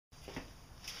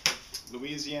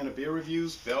Louisiana beer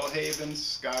reviews. Belhaven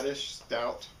Scottish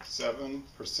Stout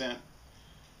 7%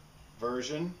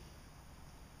 version.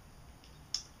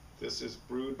 This is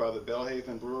brewed by the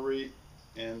Belhaven Brewery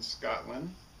in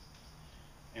Scotland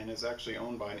and is actually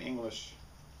owned by an English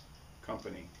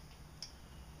company.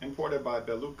 Imported by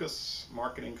Belucas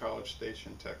Marketing, College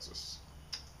Station, Texas.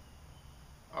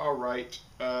 Alright,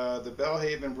 the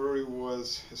Belhaven Brewery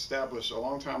was established a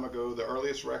long time ago. The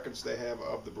earliest records they have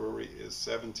of the brewery is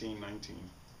 1719.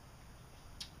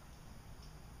 It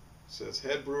says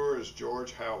head brewer is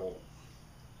George Howell.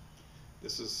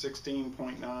 This is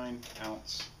 16.9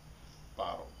 ounce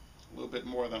bottle. A little bit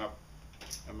more than a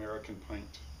American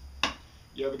pint.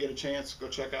 You ever get a chance, go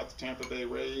check out the Tampa Bay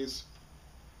Rays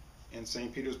in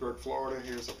St. Petersburg, Florida.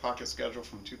 Here's a pocket schedule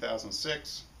from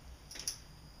 2006.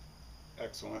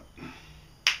 Excellent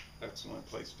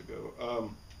place to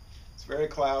go. It's very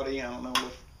cloudy. I don't know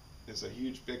if there's a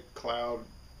huge big cloud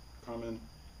coming,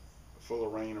 full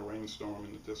of rain, a rainstorm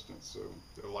in the distance, so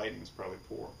the lighting is probably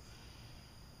poor.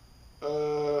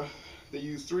 They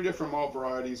use 3 different malt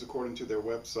varieties according to their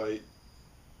website.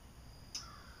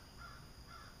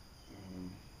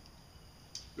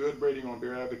 Good rating on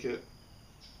Beer Advocate.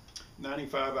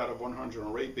 95 out of 100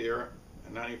 on Rate Beer,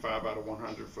 and 95 out of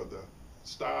 100 for the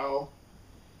style,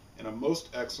 and a most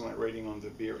excellent rating on the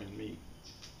Beer and Me.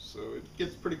 So it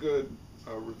gets pretty good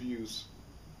reviews.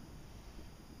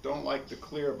 Don't like the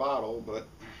clear bottle, but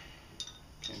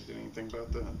can't do anything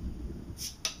about that.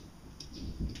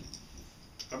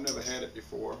 I've never had it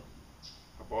before.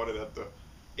 I bought it at the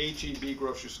H-E-B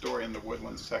grocery store in the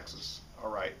Woodlands, Texas.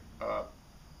 Alright,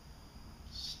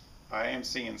 I am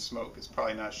seeing smoke. It's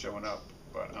probably not showing up,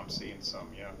 but I'm seeing some,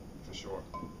 yeah, for sure.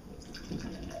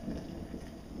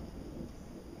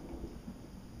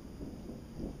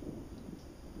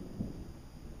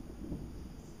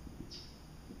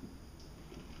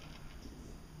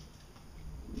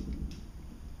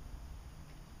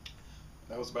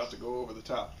 That was about to go over the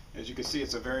top. As you can see,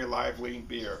 it's a very lively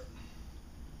beer.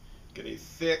 Get a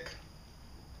thick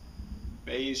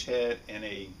beige head and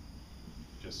a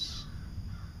just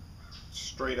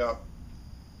straight up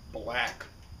black,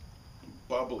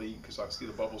 bubbly, because I see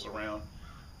the bubbles around,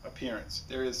 appearance.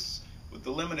 There is, with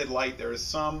the limited light, there is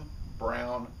some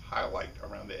brown highlight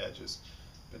around the edges,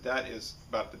 but that is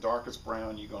about the darkest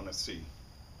brown you're going to see.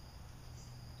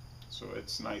 So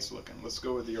it's nice looking. Let's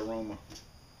go with the aroma.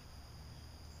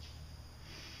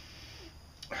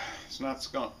 It's not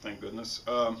skunk, thank goodness.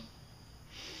 Not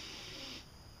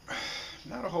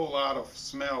a whole lot of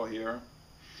smell here.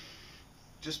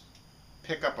 Just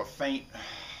pick up a faint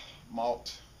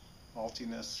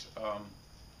maltiness,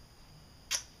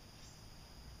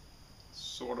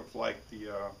 sort of like the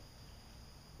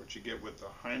what you get with the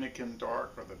Heineken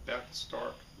Dark or the Beck's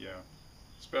Dark. Yeah,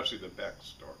 especially the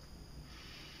Beck's Dark.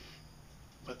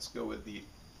 Let's go with the,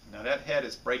 now that head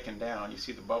is breaking down. You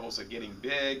see the bubbles are getting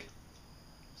big,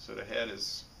 so the head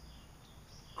is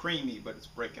creamy, but it's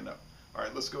breaking up. All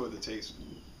right, let's go with the taste.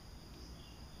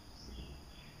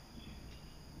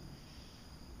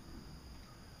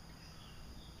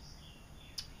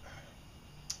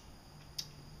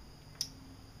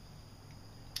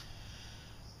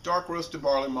 Dark roasted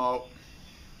barley malt,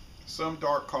 some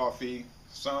dark coffee,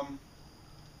 some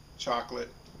chocolate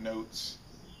notes,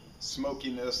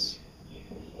 smokiness.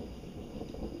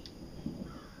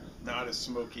 Not as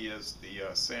smoky as the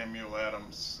Samuel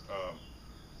Adams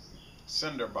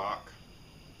Cinderbach,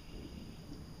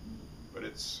 but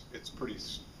it's pretty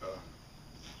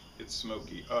it's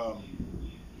smoky.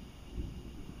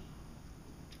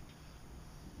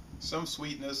 Some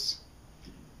sweetness,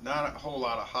 not a whole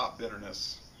lot of hop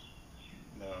bitterness.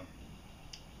 No.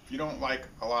 If you don't like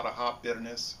a lot of hop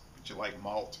bitterness, but you like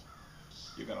malt,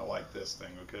 you're gonna like this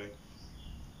thing, okay?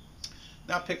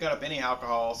 Not picking up any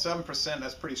alcohol. 7%,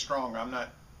 that's pretty strong. I'm not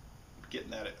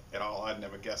getting at it at all. I'd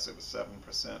never guess it was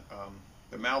 7%.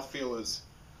 The mouthfeel is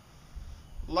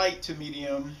light to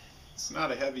medium. It's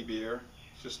not a heavy beer.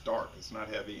 It's just dark. It's not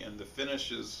heavy. And the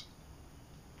finish is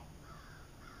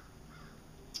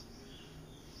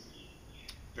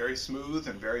very smooth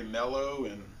and very mellow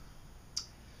and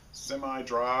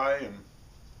semi-dry and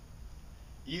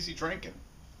easy drinking.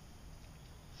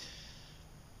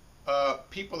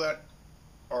 People that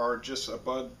are just a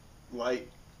Bud Light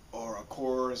or a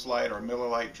Coors Light or a Miller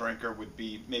Lite drinker would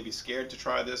be maybe scared to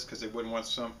try this because they wouldn't want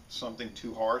something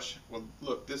too harsh. Well,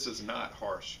 look, this is not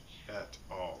harsh at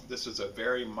all. This is a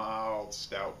very mild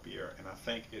stout beer, and I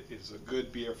think it is a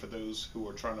good beer for those who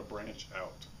are trying to branch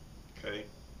out. Okay.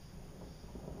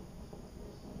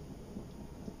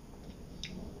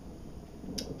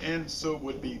 And so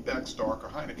would be Beck's Dark or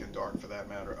Heineken Dark for that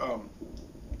matter.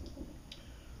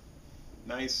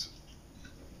 nice,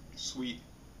 sweet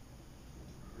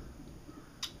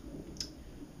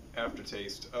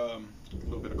aftertaste. A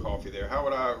little bit of coffee there. How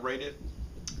would I rate it?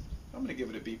 I'm going to give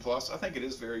it a B+. I think it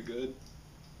is very good.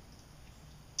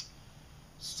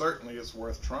 Certainly it's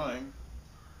worth trying.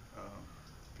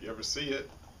 If you ever see it,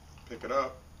 pick it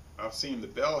up. I've seen the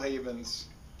Belhaven's,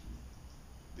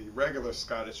 the regular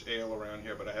Scottish ale around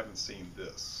here, but I haven't seen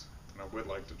this. And I would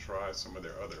like to try some of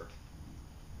their other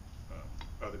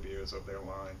beers of their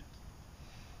line.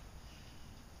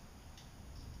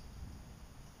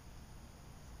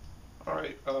 All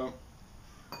right,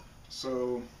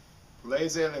 so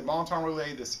Laissez Le Bon Temps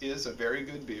Roulé, this is a very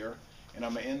good beer, and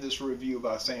I'm going to end this review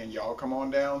by saying y'all come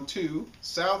on down to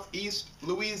Southeast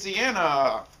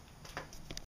Louisiana.